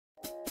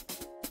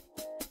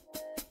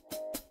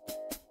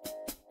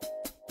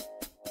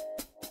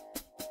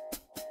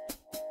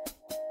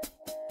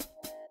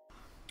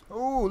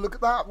Oh, look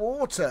at that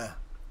water.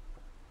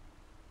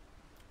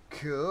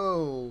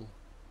 Cool.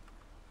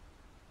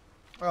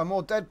 Oh,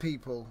 more dead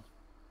people.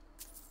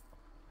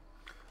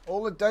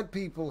 All the dead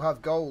people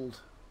have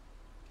gold.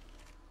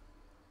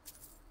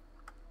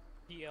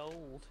 The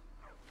old.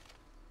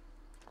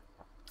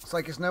 It's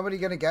like, is nobody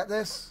going to get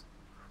this?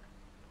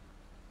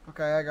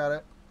 Okay, I got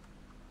it.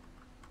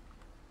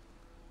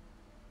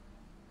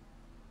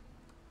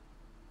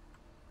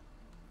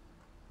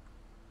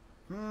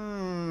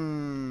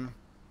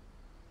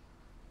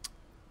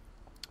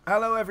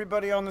 Hello,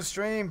 everybody on the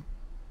stream.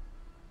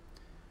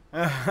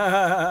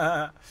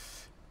 Yeah,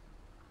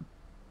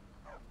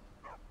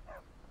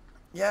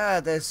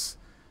 there's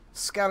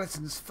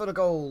skeletons full of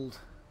gold.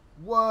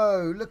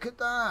 Whoa, look at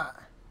that.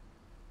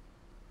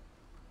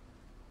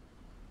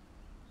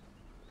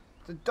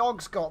 The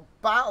dog's got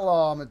battle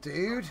armor,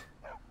 dude.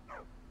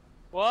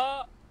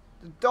 What?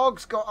 The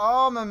dog's got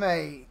armor,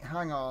 mate.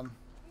 Hang on.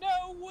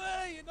 No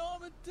way, an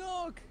armored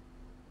dog.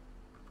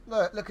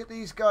 Look at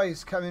these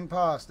guys coming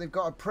past. They've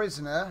got a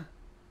prisoner.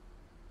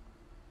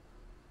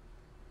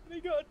 They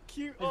got a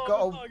cute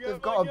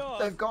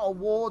They've got a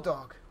war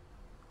dog.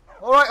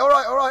 All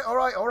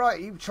right.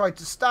 You tried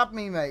to stab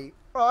me, mate.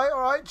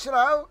 All right, chill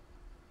out.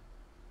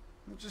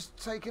 I'm just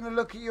taking a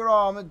look at your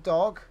armored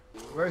dog.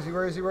 Where is he?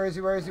 There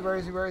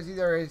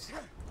he is.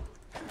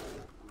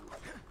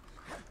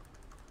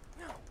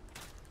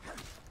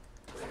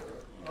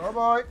 Oh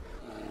boy.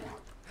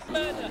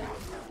 Murder.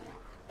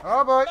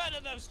 Oh boy.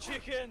 Murder those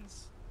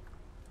chickens.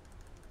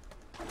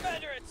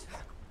 Murder it.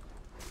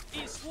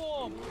 Eat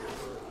swarm.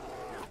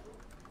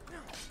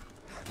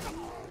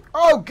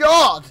 Oh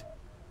God.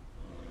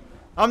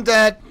 I'm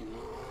dead.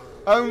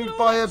 Owned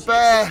by a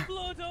bear.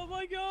 Blood. Oh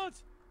my God.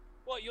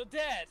 What? You're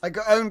dead. I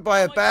got owned by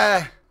a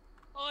bear.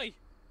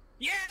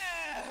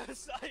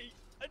 Yes! I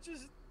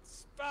just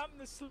spam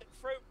the slit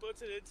throat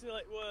button until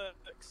it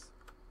works.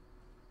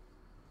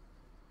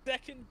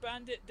 Second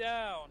bandit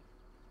down.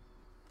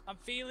 I'm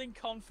feeling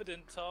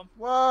confident, Tom.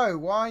 Whoa,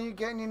 why are you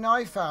getting your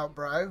knife out,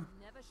 bro?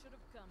 Never should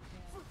have come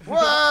here.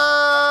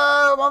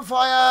 Whoa, I'm on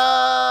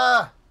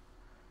fire!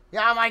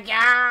 Oh my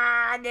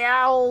God,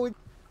 no!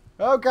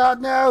 Oh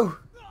God, no!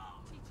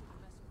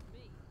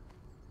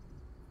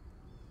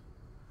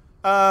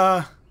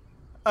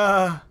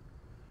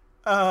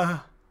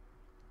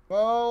 Well,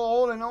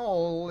 all in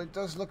all, it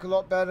does look a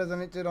lot better than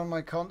it did on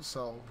my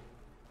console.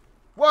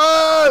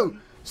 Whoa!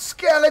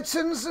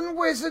 Skeletons and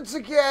wizards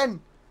again!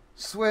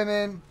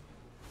 Swimming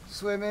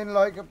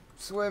like a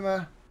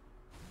swimmer.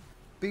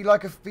 Be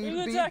like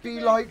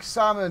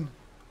salmon.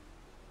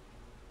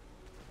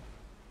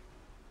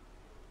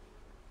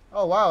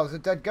 Oh wow, there's a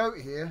dead goat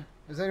here.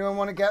 Does anyone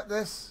want to get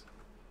this?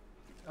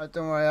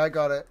 Don't worry, I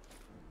got it.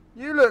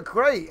 You look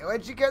great.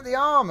 Where'd you get the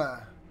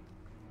armor?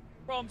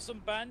 From some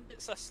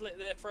bandits, I slit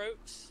their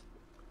throats.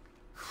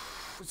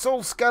 It's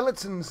all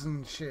skeletons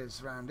and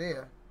shiz around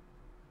here.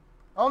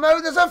 Oh no,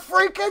 there's a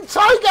freaking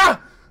tiger!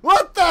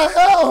 What the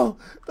hell?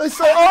 They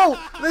say, oh,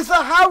 there's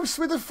a house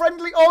with a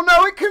friendly... Oh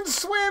no, it can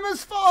swim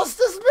as fast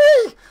as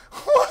me!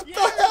 What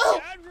the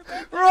hell?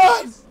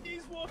 Run!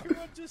 He's walking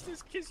around just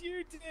as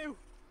you do.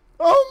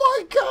 Oh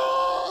my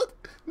God!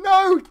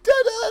 No,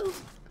 dead end!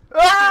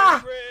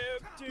 Ah!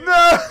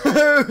 No!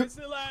 It's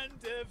the land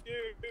of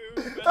you.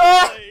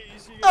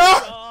 You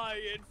die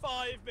in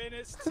 5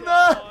 minutes time.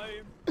 No!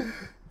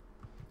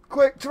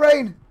 Quick,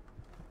 train!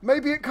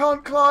 Maybe it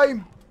can't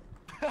climb.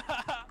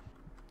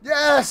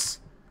 Yes!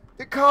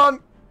 It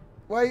can't.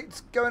 Wait,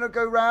 it's going to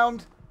go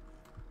round.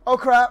 Oh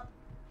crap.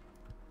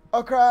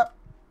 Oh crap.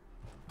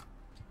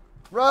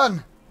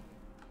 Run!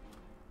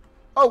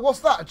 Oh, what's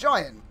that? A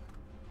giant?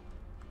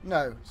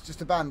 No, it's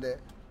just a bandit.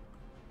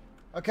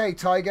 Okay,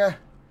 tiger.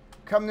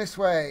 Come this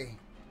way.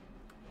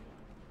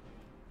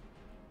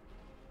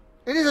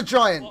 It is a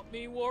giant. What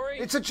me worry?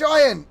 It's a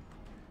giant.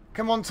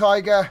 Come on,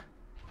 tiger.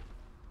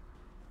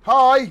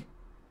 Hi.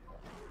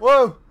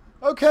 Whoa.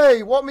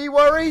 Okay, what me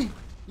worry?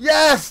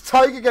 Yes,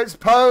 tiger gets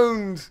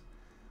pwned.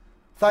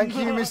 Thank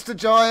you, Mr.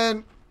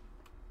 Giant.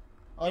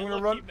 I'm going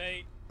to run.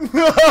 Mate.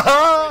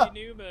 Alfredi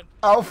Newman.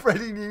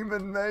 Alfredi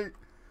Newman, mate.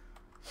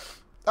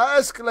 That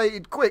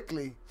escalated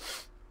quickly.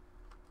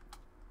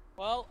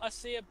 Well, I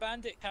see a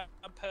bandit camp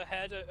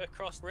ahead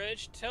across the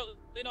bridge. Totally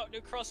not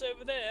going to cross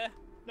over there.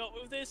 Not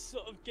with this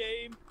sort of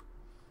game.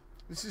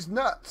 This is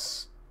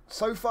nuts.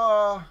 So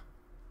far,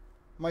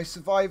 my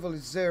survival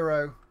is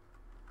 0.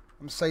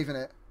 I'm saving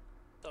it.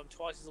 So I'm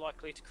twice as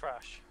likely to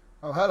crash.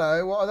 Oh,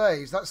 hello. What are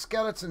they? Is that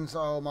skeletons?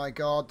 Oh, my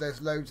God.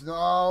 There's loads of them.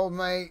 Oh,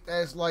 mate.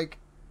 There's like...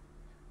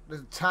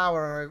 There's a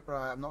tower.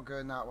 Right, I'm not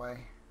going that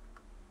way.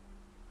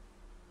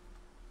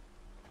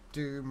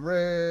 Doom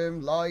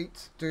Rim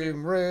Light.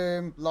 Doom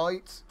Rim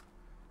Light.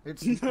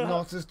 It's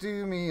not as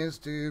doomy as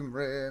Doom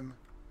Rim.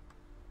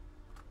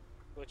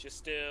 But you're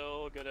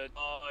still gonna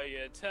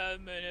die in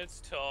 10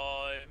 minutes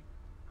time.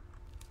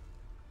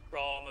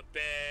 From a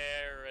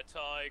bear, a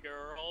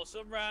tiger, or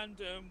some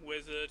random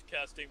wizard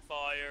casting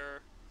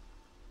fire.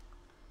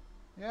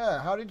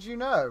 Yeah, how did you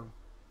know?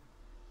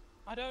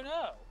 I don't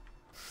know.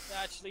 It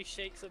actually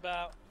shakes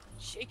about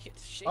Shake it.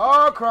 Shake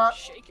Oh, it. crap.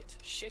 Shake it.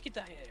 Shake it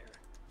there.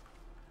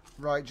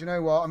 Right, do you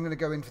know what? I'm going to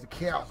go in for the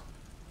kill.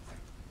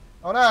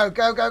 Oh no,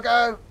 go, go,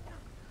 go.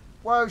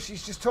 Whoa,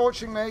 she's just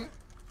torching me.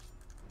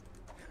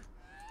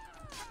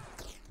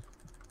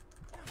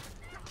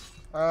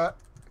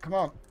 Come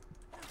on.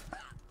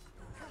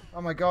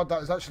 Oh my god, that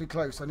was actually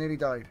close. I nearly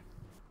died.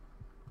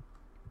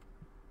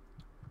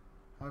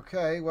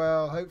 Okay,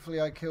 well, hopefully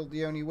I killed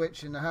the only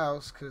witch in the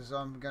house, because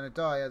I'm going to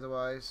die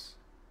otherwise.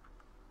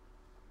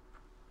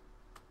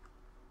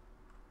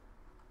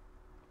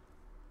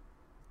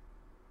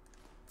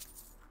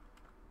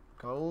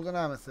 Gold and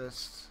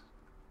amethyst.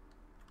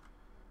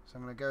 So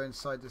I'm going to go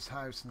inside this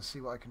house and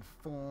see what I can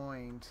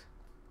find.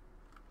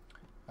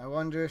 I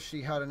wonder if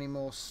she had any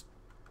more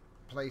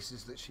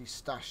places that she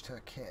stashed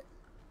her kit.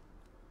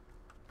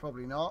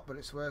 Probably not, but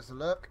it's worth a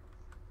look.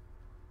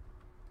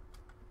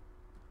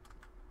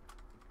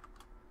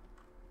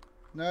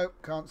 Nope,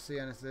 can't see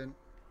anything.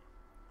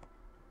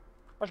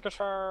 Let's get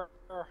her.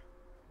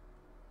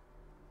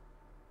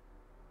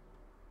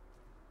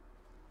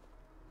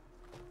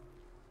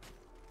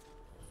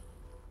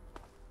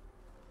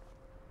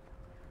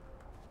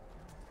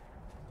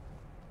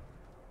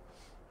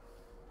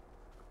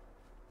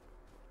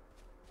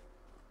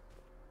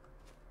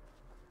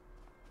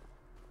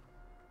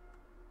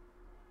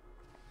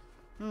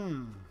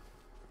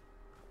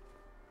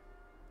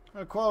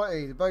 Oh,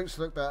 quality. The boats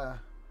look better.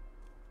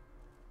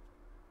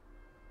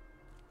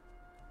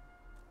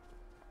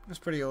 That's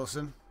pretty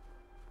awesome.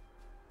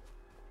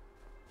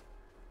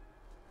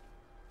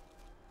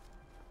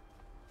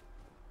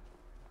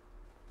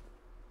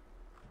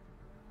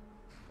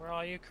 Where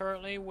are you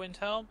currently,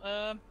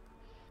 Windhelm?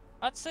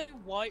 I'd say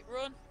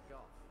Whiterun.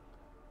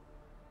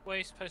 Where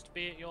you're supposed to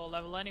be at your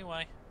level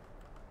anyway.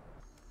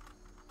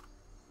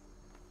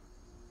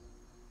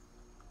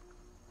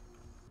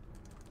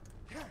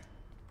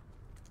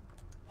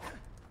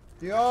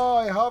 Yeah,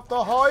 I have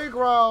the high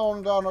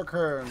ground,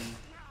 Anakin.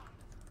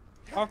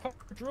 I've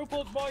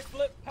quadrupled my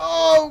flip.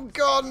 Oh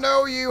god,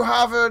 no you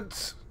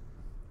haven't.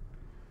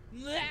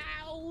 No.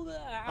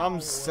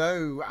 I'm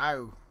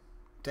so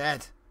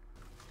dead.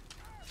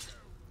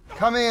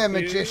 Come here,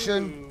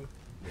 magician.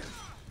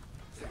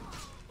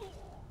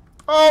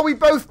 Oh, we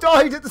both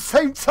died at the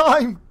same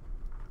time.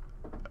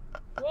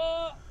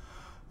 What?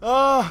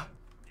 Oh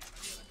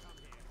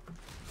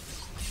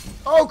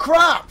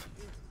crap!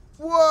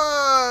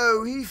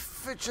 Whoa, he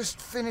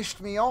just finished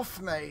me off,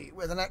 mate,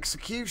 with an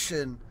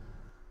execution.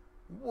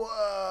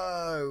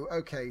 Whoa.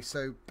 Okay,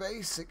 so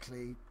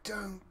basically,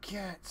 don't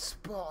get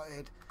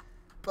spotted.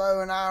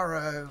 Bow and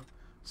arrow.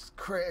 It's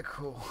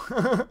critical.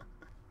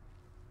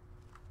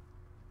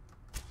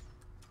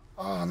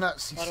 Oh,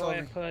 nuts, By the way,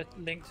 I put a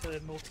link to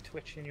the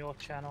multi-twitch in your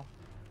channel.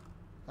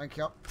 Thank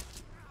you.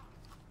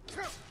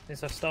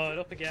 Since I've started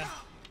up again.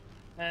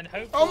 And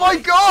hopefully... Oh my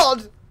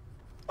god!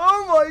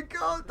 Oh my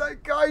god,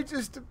 that guy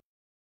just